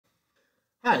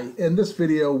Hi, in this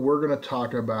video we're going to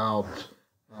talk about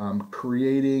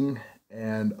creating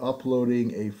and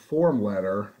uploading a form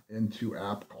letter into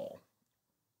AppColl.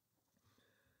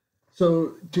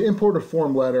 So to import a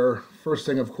form letter, first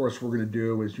thing of course we're going to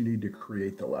do is you need to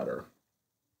create the letter.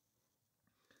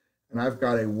 And I've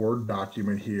got a Word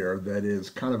document here that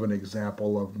is kind of an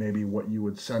example of maybe what you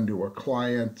would send to a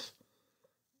client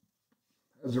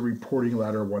as a reporting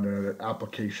letter when an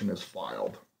application is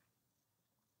filed.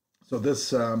 So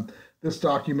this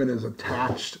document is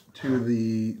attached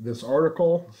to this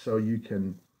article, so you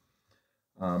can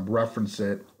reference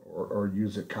it or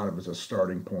use it kind of as a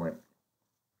starting point.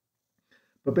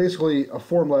 But basically, a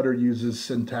form letter uses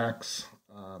syntax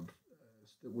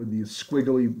with these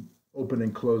squiggly open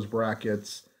and close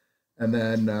brackets, and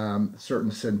then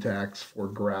certain syntax for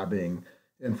grabbing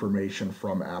information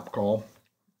from AppColl.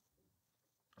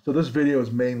 So this video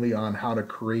is mainly on how to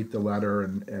create the letter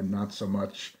and not so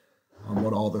much on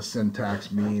what all the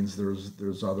syntax means.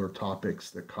 There's other topics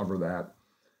that cover that.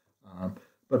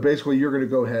 But basically, you're going to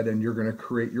go ahead and you're going to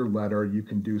create your letter. You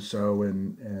can do so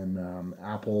in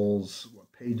Apple's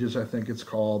Pages, I think it's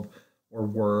called, or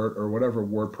Word, or whatever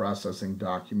word processing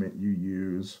document you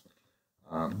use,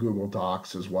 Google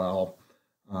Docs as well.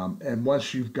 And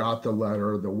once you've got the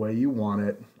letter the way you want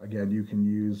it, again, you can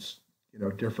use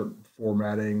different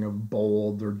formatting of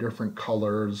bold or different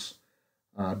colors,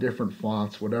 different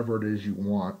fonts, whatever it is you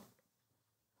want.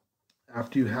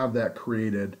 After you have that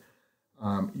created,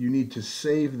 you need to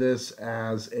save this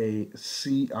as an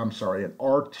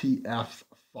RTF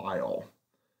file.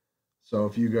 So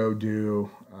if you go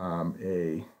do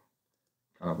a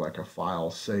kind of like a file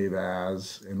save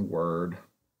as in Word,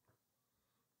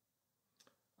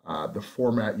 the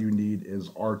format you need is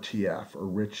RTF, or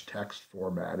rich text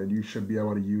format, and you should be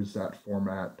able to use that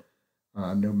format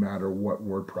no matter what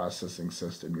word processing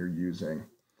system you're using.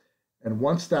 And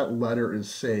once that letter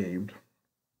is saved,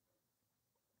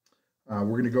 we're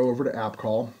going to go over to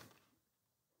AppColl.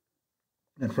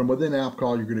 And from within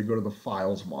AppColl, you're going to go to the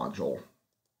Files module.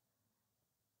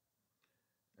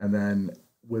 And then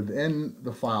within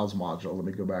the Files module, let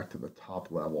me go back to the top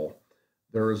level,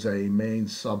 there is a main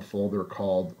subfolder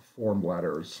called Form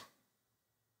Letters.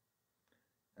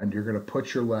 And you're going to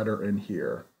put your letter in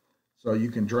here. So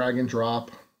you can drag and drop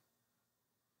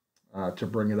to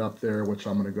bring it up there, which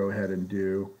I'm going to go ahead and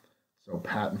do. So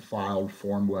patent filed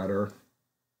form letter.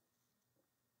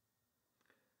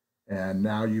 And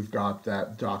now you've got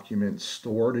that document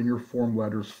stored in your form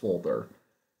letters folder.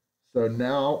 So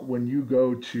now when you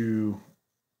go to,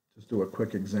 just do a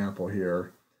quick example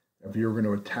here, if you're going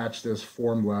to attach this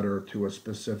form letter to a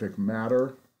specific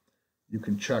matter, you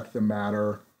can check the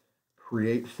matter,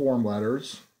 create form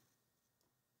letters,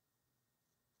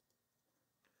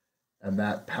 and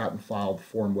that patent filed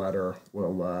form letter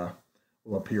will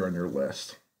appear on your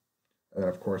list. And then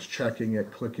of course, checking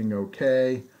it, clicking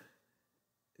OK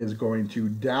is going to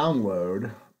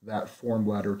download that form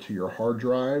letter to your hard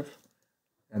drive.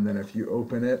 And then if you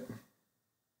open it,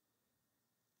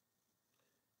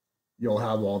 you'll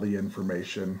have all the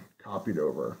information copied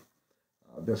over.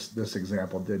 This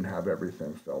example didn't have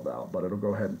everything filled out, but it'll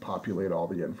go ahead and populate all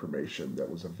the information that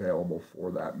was available for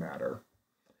that matter.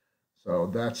 So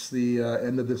that's the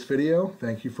end of this video.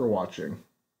 Thank you for watching.